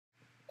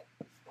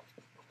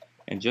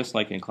And just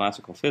like in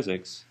classical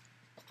physics,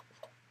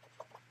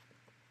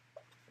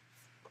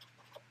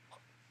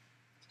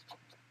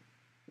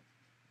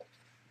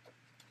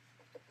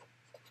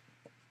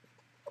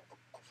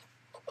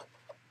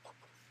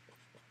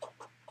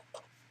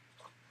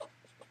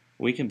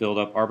 we can build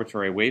up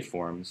arbitrary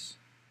waveforms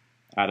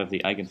out of the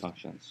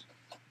eigenfunctions.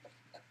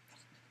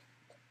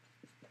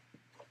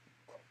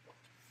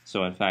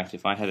 So in fact,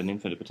 if I had an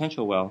infinite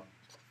potential well,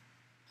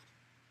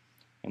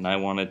 and I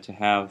wanted to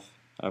have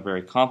a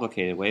very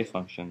complicated wave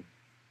function,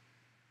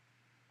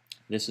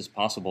 this is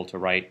possible to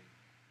write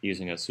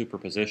using a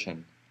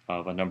superposition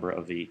of a number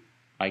of the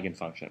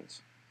eigenfunctions.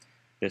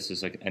 This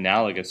is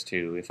analogous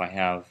to if I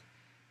have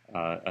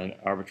an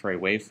arbitrary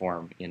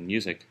waveform in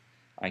music,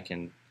 I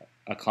can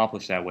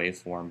accomplish that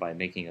waveform by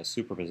making a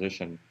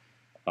superposition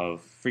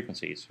of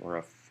frequencies, or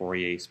a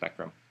Fourier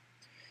spectrum.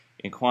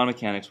 In quantum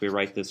mechanics, we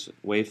write this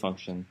wave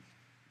function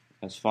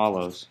as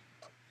follows,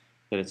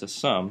 that it's a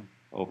sum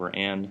over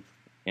n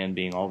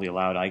being all the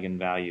allowed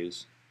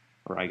eigenvalues,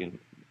 or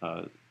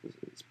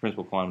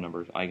principal quantum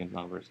numbers,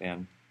 eigennumbers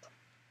n.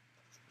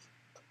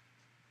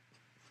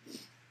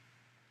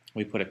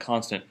 We put a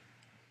constant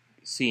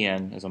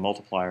Cn as a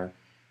multiplier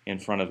in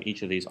front of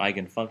each of these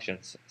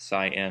eigenfunctions,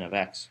 psi n of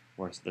x,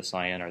 where the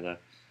psi n are the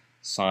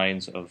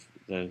signs of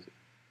the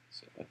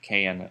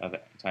kn of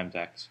times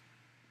x.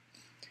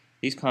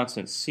 These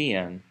constants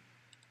Cn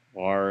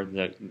are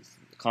the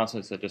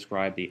constants that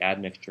describe the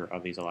admixture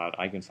of these allowed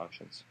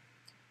eigenfunctions.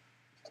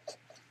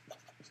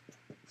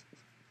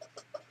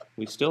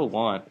 We still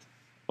want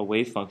a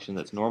wave function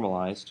that's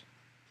normalized,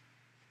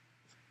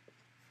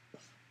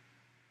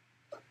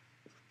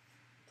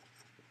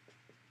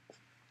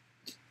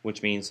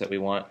 which means that we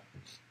want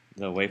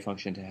the wave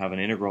function to have an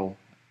integral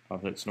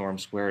of its norm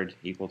squared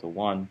equal to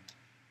 1.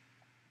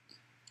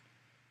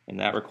 And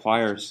that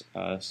requires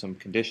some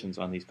conditions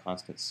on these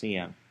constants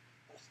Cn.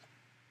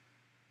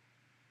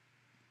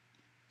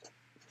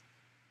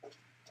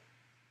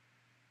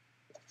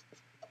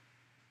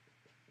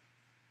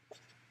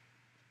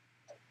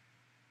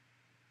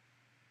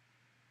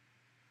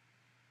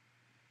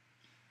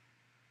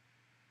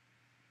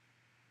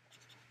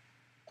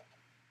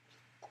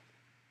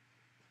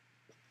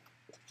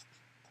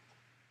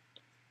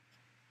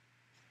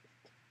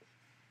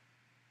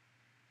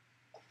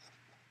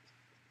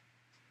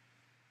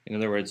 In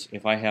other words,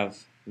 if I have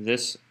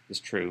this is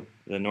true,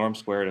 the norm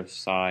squared of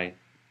psi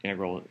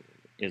integral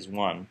is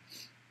 1.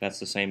 That's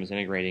the same as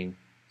integrating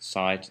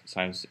psi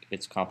times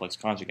its complex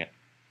conjugate.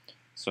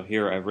 So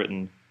here I've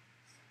written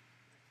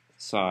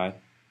psi,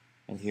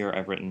 and here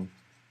I've written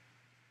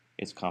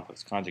its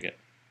complex conjugate.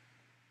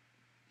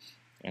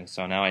 And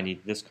so now I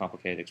need this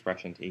complicated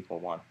expression to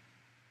equal 1.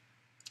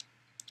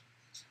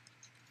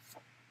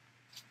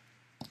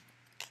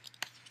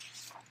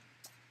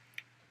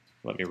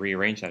 Let me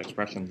rearrange that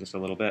expression just a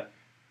little bit.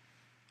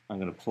 I'm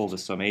going to pull the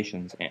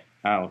summations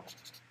out.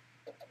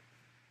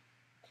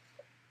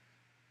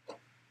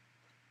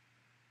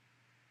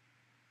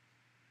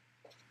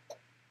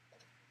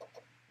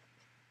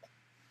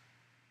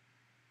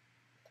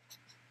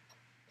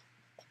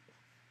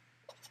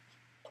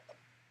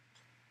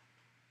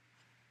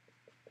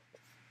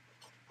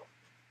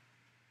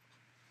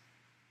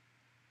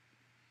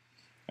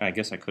 I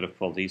guess I could have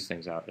pulled these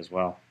things out as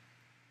well,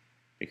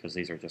 because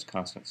these are just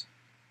constants.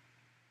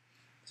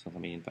 So let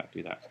me in fact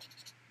do that.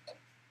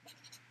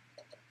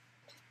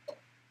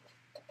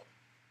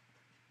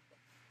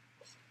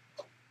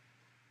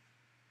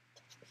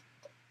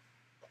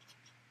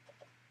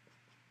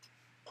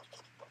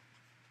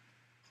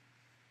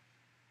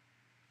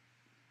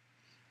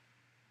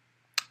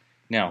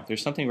 Now,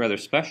 there's something rather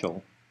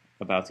special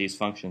about these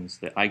functions,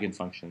 the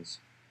eigenfunctions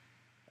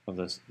of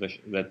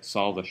that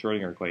solve the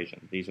Schrödinger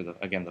equation. These are,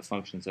 again, the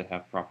functions that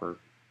have proper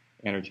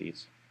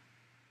energies.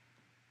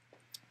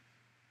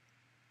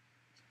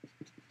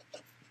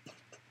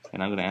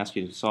 And I'm going to ask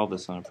you to solve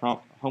this on a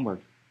homework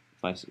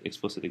by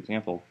explicit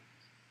example.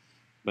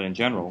 But in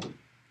general,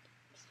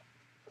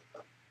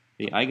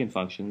 the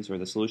eigenfunctions, or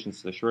the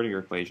solutions to the Schrödinger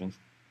equation,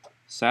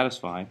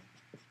 satisfy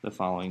the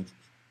following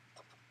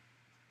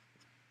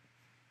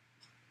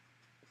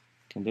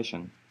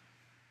condition: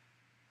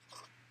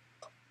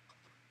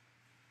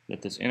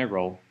 that this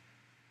integral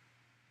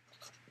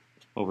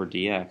over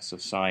dx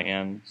of psi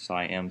n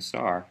psi m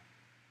star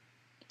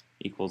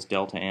equals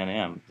delta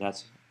nm.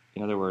 That's,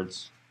 in other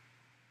words,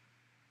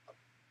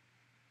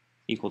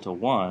 equal to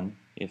 1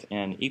 if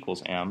n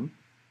equals m,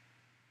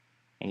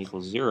 and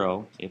equals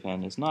 0 if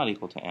n is not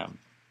equal to m.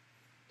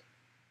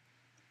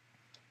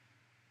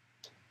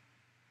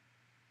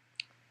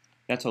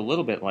 That's a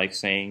little bit like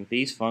saying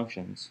these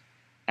functions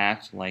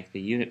act like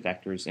the unit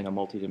vectors in a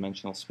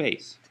multidimensional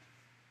space.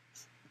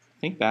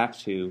 Think back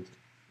to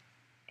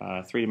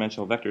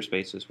three-dimensional vector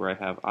spaces where I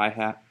have I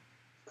hat,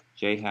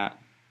 j hat,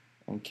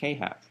 and k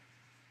hat.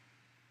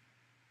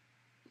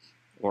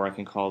 Or I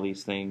can call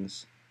these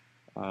things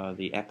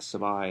the x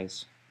sub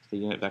i's, the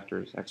unit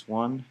vectors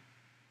x1,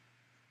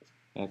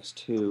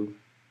 x2,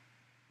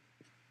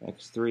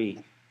 x3.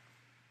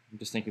 I'm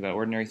just thinking about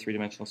ordinary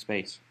three-dimensional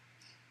space.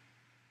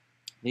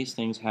 these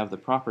things have the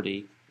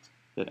property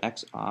that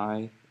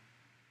xi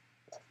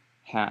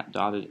hat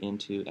dotted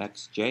into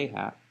xj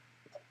hat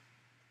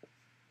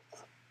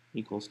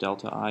equals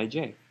delta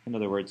ij. In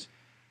other words,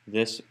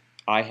 this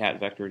I hat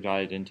vector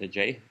dotted into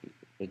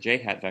the j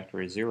hat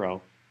vector is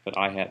 0, but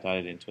I hat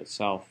dotted into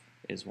itself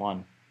is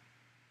 1.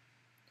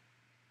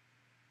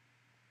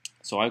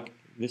 So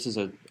this is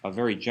a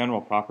very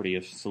general property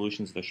of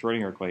solutions of the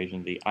Schrödinger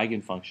equation. The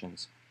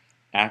eigenfunctions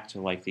act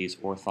like these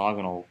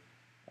orthogonal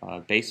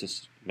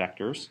basis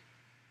vectors,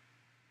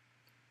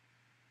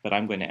 but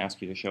I'm going to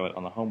ask you to show it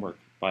on the homework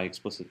by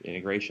explicit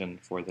integration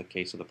for the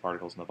case of the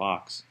particles in the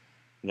box,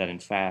 that in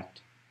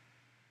fact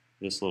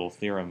this little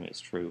theorem is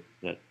true,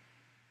 that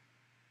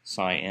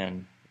psi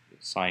n,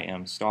 psi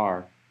m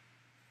star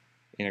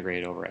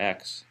integrated over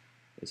x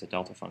is a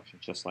delta function,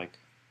 just like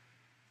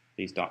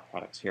these dot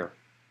products here.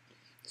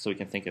 So we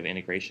can think of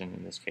integration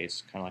in this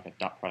case kind of like a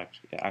dot product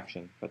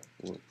action, but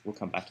we'll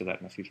come back to that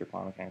in a future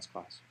quantum mechanics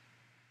class.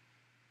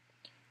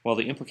 Well,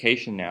 the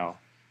implication now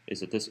is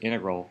that this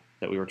integral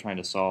that we were trying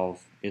to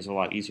solve is a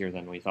lot easier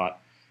than we thought.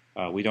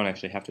 We don't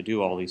actually have to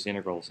do all these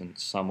integrals and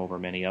sum over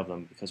many of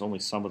them, because only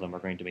some of them are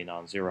going to be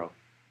non-zero.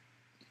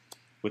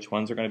 Which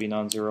ones are going to be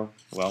non-zero?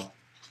 Well,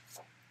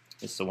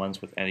 it's the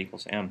ones with n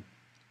equals m.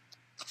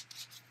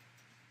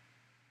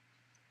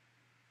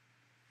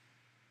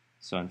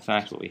 So in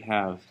fact, what we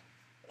have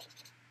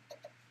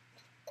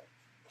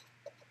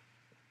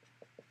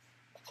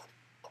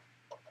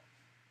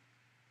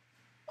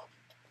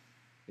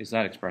is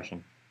that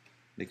expression,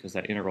 because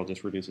that integral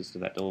just reduces to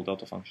that little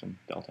delta function,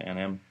 delta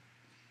nm.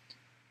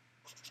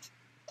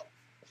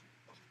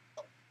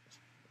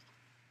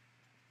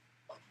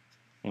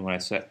 And when I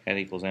set n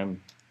equals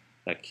m,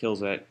 that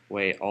kills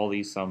away all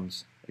these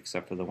sums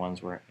except for the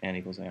ones where n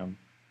equals m,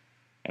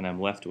 and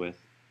I'm left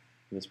with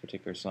this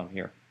particular sum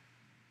here.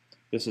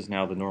 This is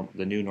now the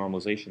new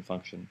normalization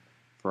function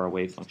for our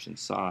wave function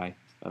psi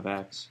of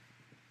x,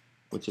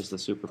 which is the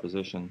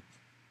superposition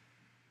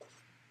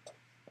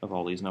of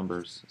all these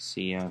numbers,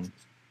 Cn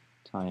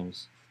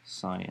times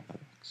psi n of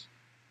x.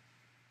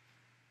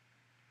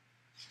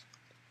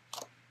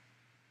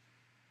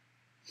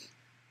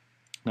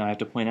 Now I have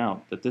to point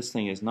out that this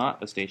thing is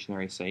not a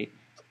stationary state.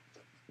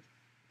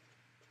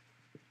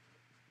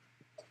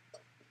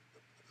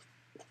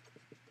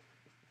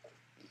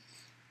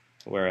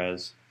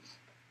 Whereas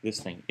this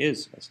thing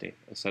is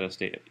a set of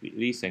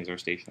these things are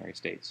stationary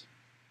states.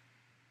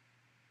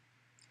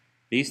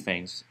 These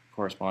things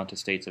correspond to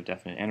states of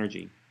definite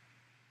energy.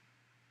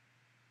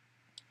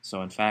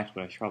 So in fact,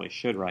 what I probably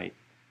should write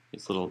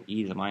is little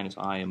e to the minus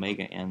I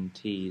omega n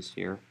t's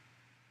here.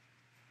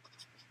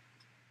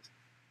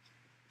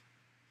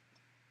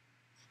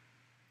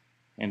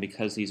 And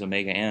because these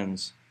omega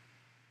n's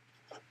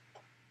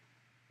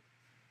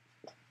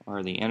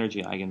are the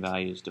energy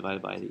eigenvalues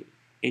divided by the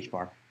h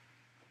bar,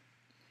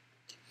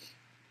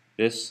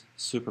 this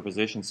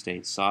superposition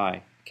state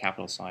psi,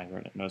 capital psi,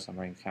 notice I'm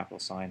writing capital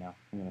psi now.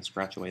 I'm going to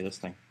scratch away this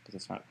thing because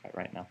it's not quite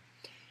right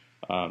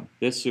now.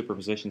 This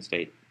superposition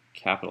state,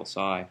 capital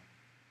psi,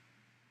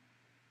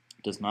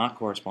 does not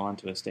correspond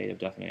to a state of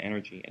definite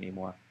energy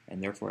anymore,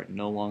 and therefore it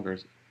no longer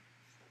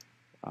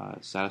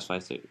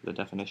satisfies the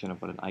definition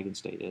of what an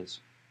eigenstate is.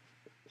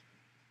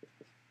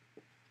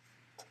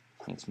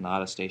 It's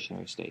not a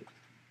stationary state.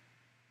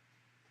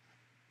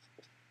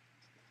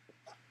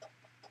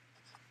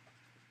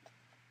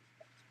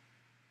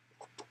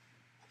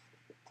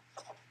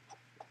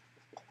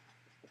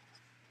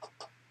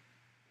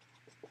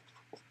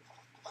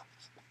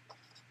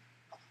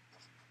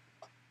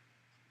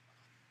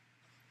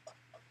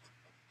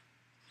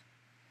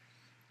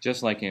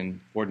 Just like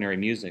in ordinary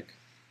music,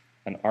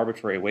 an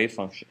arbitrary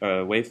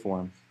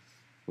waveform,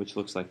 which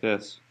looks like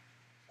this,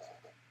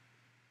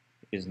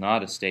 is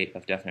not a state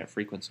of definite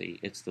frequency.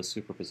 It's the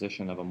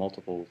superposition of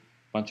a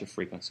bunch of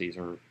frequencies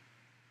or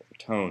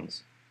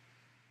tones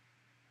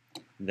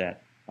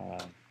that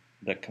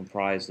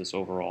comprise this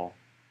overall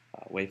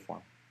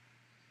waveform.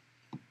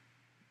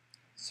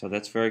 So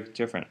that's very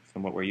different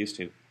from what we're used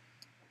to.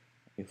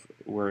 If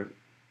we're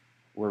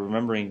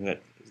remembering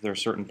that there are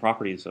certain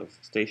properties of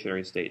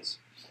stationary states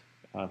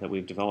that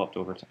we've developed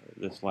over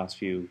this last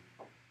few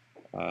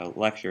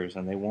lectures,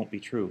 and they won't be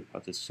true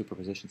of this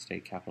superposition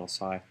state, capital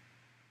psi.